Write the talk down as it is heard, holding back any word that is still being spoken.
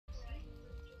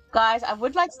Guys, I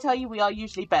would like to tell you we are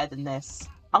usually better than this.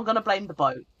 I'm gonna blame the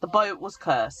boat. The boat was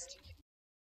cursed.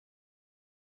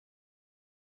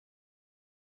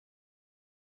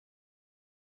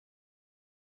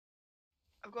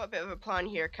 I've got a bit of a plan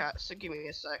here, Kat, so give me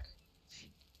a sec.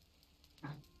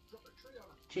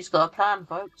 She's got a plan,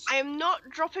 folks. I am not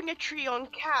dropping a tree on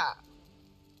Kat.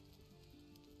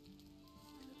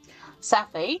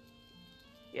 Sapphy?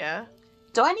 Yeah?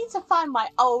 Do I need to find my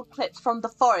old clips from the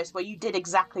forest where you did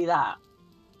exactly that?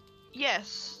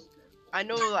 Yes. I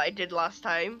know that I did last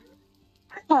time.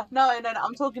 No,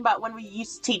 I'm talking about when we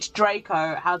used to teach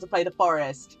Draco how to play the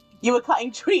forest. You were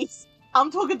cutting trees.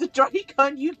 I'm talking to Draco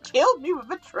and you killed me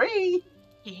with a tree.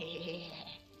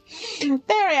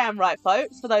 There I am, right,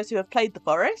 folks, for those who have played the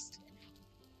forest.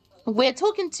 We're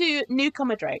talking to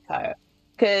newcomer Draco,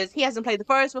 because he hasn't played the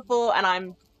forest before and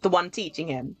I'm the one teaching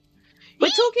him. We're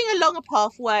talking along a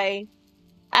pathway,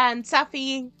 and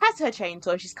Sapphy has her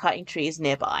chainsaw. She's cutting trees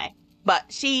nearby, but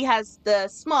she has the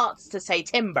smarts to say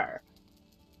timber.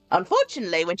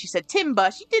 Unfortunately, when she said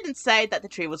timber, she didn't say that the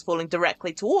tree was falling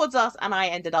directly towards us, and I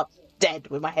ended up dead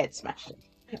with my head smashed.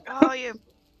 Oh, yeah.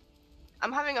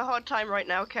 I'm having a hard time right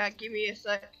now, Kat. Give me a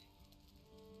sec.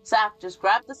 Sap, just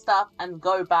grab the stuff and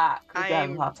go back. We're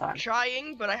having I'm a hard time.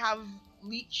 trying, but I have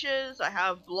leeches, I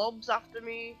have blobs after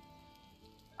me,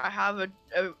 I have a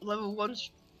level 1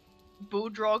 bow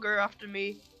drogger after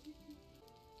me.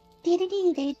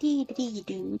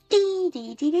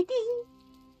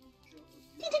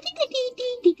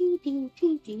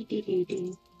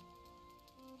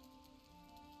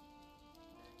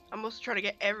 I'm also trying to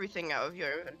get everything out of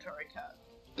your inventory, Kat.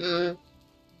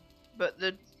 But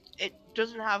it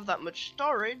doesn't have that much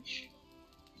storage.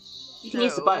 You can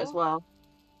use the boat as well.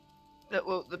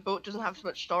 The boat doesn't have so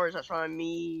much storage, that's what I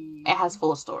mean. It has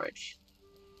 4 storage.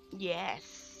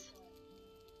 Yes.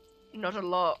 Not a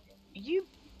lot. You...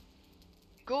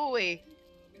 Go away.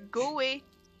 Go away.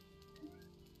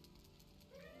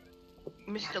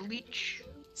 Mr. Leech.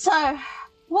 So,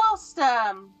 whilst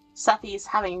Sappy is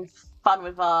having fun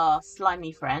with our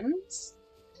slimy friends...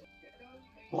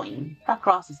 Boing, that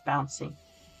grass is bouncy.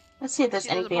 Let's see if there's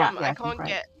anything out here I can't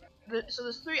get... So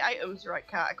there's 3 items, right,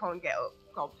 Kat, I can't get up.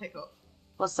 Can't pick up.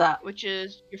 What's that? Which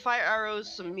is your fire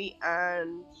arrows, some meat,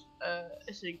 and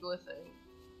a single thing.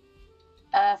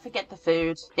 Forget the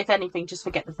food. If anything, just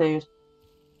forget the food.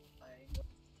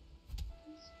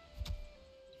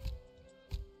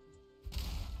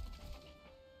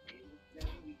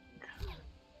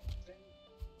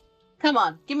 Come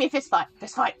on, give me a fist fight.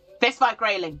 Fist fight. Fist fight,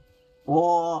 Grayling.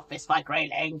 Whoa, fist fight,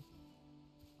 Grayling.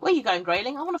 Where are you going,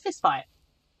 Grayling? I want a fist fight.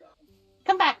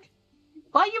 Come back.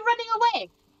 Why are you running away?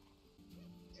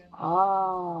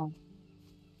 Oh.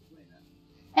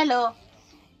 Hello.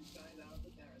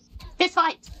 Fist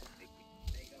fight.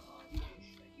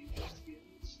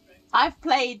 I've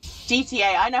played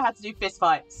GTA. I know how to do fist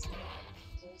fights.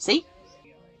 See?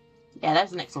 Yeah,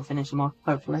 there's an excellent finish more,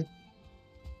 hopefully.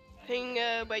 Thing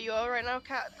where you are right now,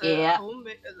 Kat? Yeah. Home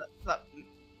bit,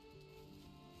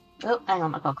 Oh, hang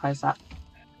on, I gotta close that.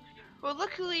 Well,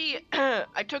 luckily,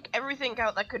 I took everything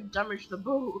out that could damage the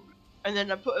boat, and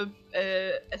then I put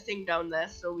a thing down there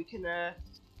so we can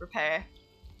repair.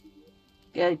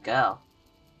 Good girl.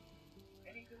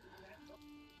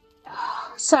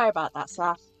 Sorry about that,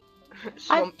 Slav.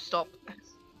 Swamp stop.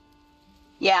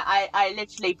 Yeah, I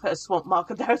literally put a swamp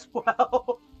marker there as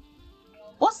well.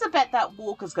 What's the bet that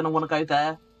Walker's gonna want to go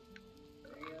there?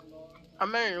 I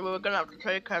mean, we're gonna have to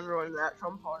take everyone there at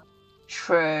some point.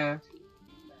 True.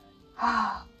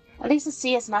 At least the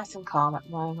sea is nice and calm at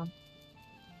the moment.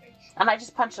 And I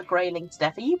just punched a grayling to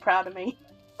death. Are you proud of me?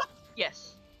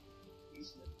 Yes.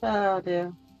 Oh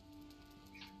dear.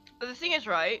 But the thing is,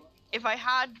 right, if I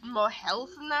had more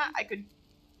health than that, I could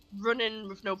run in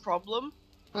with no problem.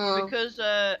 Because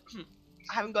I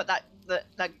haven't got that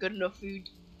good enough food.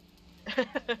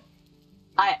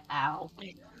 Ow.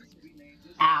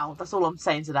 Ow. That's all I'm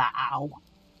saying to that. Ow.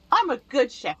 I'm a good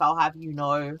chef, I'll have you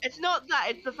know. It's not that,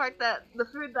 it's the fact that the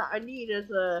food that I need is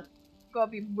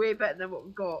gotta be way better than what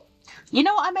we've got. You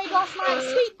know what I made last night?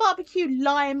 Sweet barbecue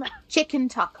lime chicken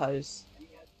tacos.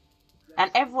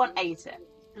 And everyone ate it.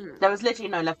 There was literally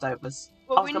no leftovers.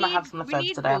 Well, I was gonna have some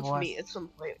leftovers today otherwise. Meat at some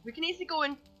point. We can easily go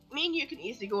in. Me and you can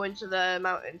easily go into the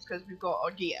mountains because we've got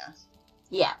our gear.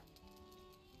 Yeah.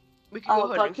 We can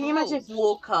go God, can you imagine if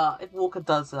Walker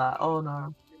does that? Oh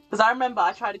no. Because I remember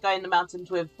I tried to go in the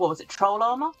mountains with, what was it, troll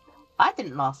armor? I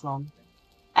didn't last long.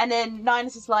 And then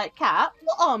Ninus is like, Kat,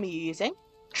 what armor are you using?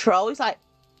 Troll, he's like,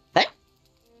 eh?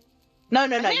 No,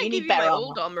 you need better armor.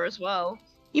 Old armor as well.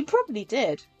 You probably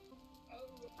did.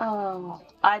 Oh,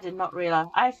 I did not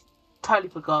realise. Totally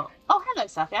forgot. Oh, hello,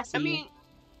 Sapphire. I see I you. mean,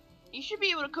 you should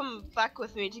be able to come back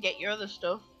with me to get your other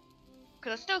stuff.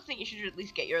 Because I still think you should at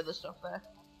least get your other stuff there.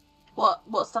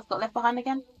 What stuff got left behind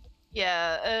again?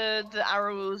 Yeah, the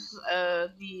arrows,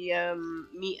 the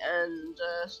meat and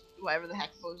whatever the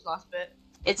heck was last bit.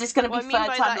 Is this going to What be I mean third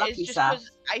by time that lucky, is just Saf?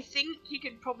 because I think you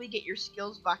could probably get your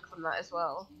skills back from that as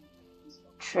well.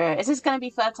 True. Is this going to be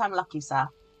third time lucky, Saf?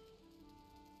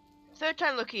 Third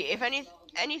time lucky. If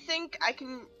anything, I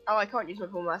can. Oh, I can't use my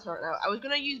bone mass right now. I was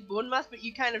gonna use bone mass, but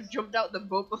you kind of jumped out the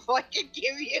boat before I could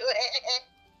give you it.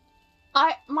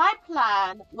 My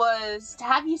plan was to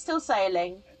have you still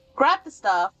sailing, grab the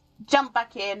stuff, jump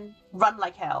back in, run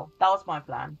like hell. That was my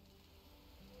plan.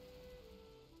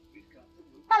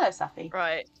 Hello, Safi.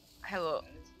 Right. Hello.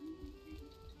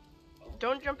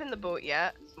 Don't jump in the boat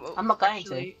yet. Well, I'm not going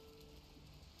to.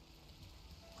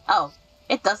 Oh,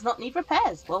 it does not need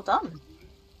repairs. Well done.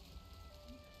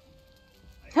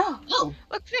 Oh,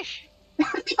 look, fish.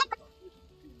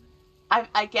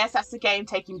 I guess that's the game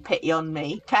taking pity on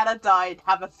me. Kata died,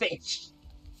 have a fish.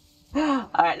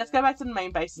 Alright, let's go back to the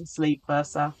main base and sleep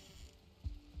first, sir.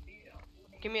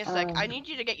 Give me a sec. I need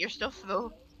you to get your stuff,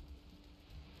 though.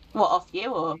 What, off you,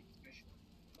 or?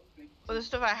 Well, the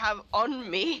stuff I have on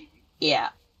me. Yeah.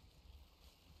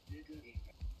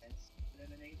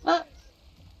 But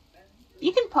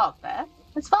you can park there.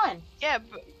 It's fine. Yeah,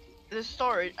 but the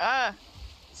storage.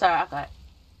 Sorry, I got it.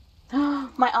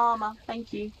 My armor,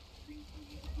 thank you.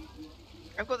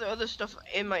 I've got the other stuff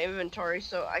in my inventory,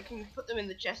 so I can put them in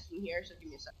the chest in here. So give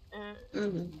me a sec.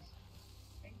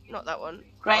 Not that one.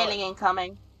 Grayling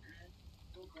incoming.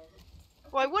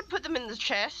 Well, I would put them in the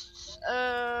chests.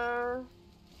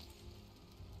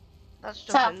 That's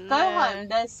stuff Taff, in go there. home.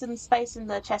 There's some space in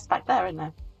the chest back there, isn't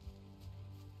there?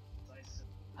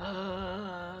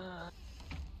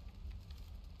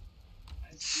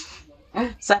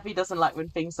 Sappy doesn't like when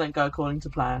things don't go according to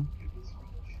plan.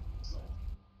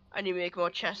 I need to make more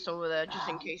chests over there just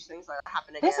in case things like that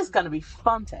happen again. This is going to be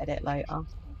fun to edit later.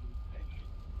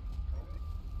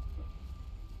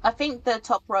 I think the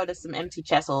top row there's some empty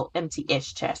chests, or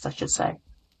empty-ish chests, I should say.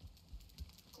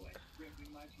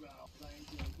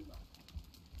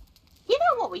 You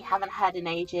know what we haven't had in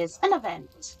ages? An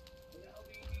event.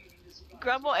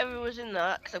 Grab whatever was in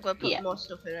that, because I've got to put more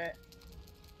stuff in it.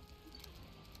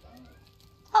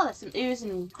 Oh, there's some ooze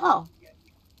and... Oh.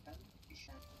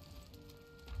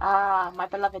 Ah, my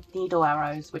beloved needle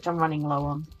arrows, which I'm running low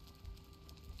on.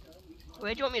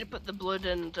 Where do you want me to put the blood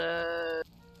and,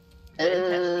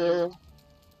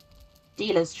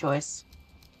 dealer's choice.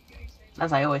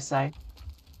 As I always say.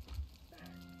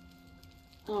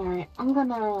 Alright, I'm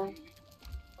gonna... Well,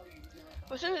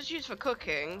 since it's used for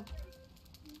cooking...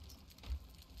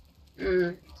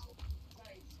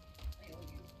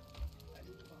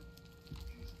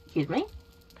 Excuse me?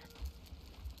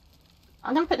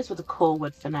 I'm gonna put this with a core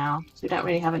wood for now, so we don't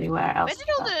really have anywhere else. Where did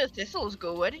all the thistles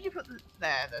go? Where did you put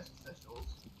there, the thistles?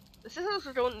 The thistles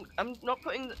don't... I'm not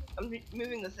putting... I'm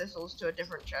moving the thistles to a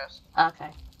different chest.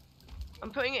 Okay. I'm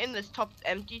putting it in this top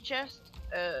empty chest,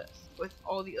 with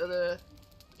all the other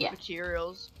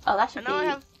materials. Oh, that should and now I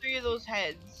have 3 of those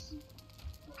heads.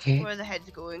 Okay. Where are the heads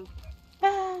going?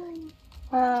 The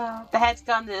heads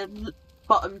go on the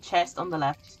bottom chest on the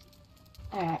left.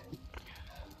 Alright.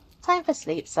 Time for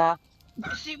sleep, sir.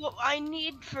 See, what I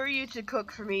need for you to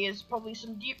cook for me is probably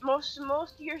some most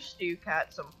of your stew cat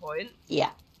at some point.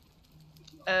 Yeah.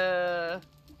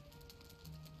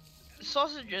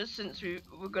 Sausages, since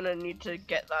we're gonna need to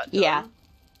get that done. Yeah.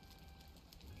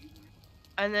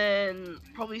 And then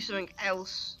probably something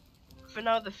else. For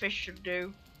now, the fish should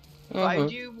do. But I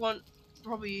do want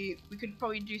we could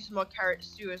probably do some more carrot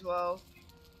stew as well.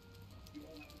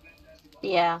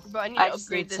 Yeah. But I need to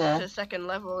upgrade this to second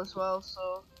level as well,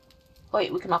 so...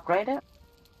 Wait, we can upgrade it?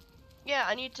 Yeah,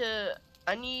 I need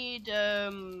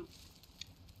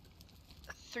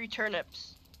 3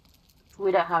 turnips.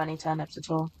 We don't have any turnips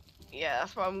at all. Yeah,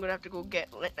 that's what I'm gonna have to go get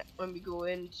when we go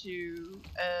into,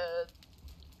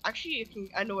 actually,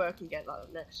 I know where I can get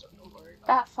that next, so don't worry.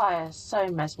 That fire is so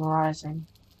mesmerizing.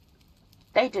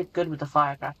 They did good with the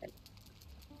fire graphic.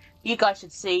 You guys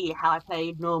should see how I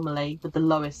play normally with the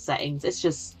lowest settings.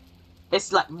 It's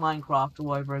like Minecraft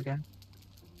all over again.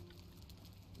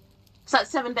 It's like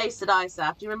 7 Days to Die,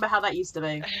 Saf. Do you remember how that used to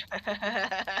be?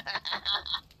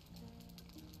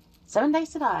 7 Days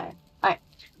to Die. Alright.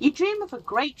 You dream of a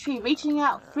great tree reaching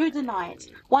out through the night.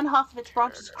 One half of its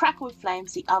branches crackle with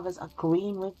flames, the others are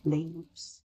green with leaves.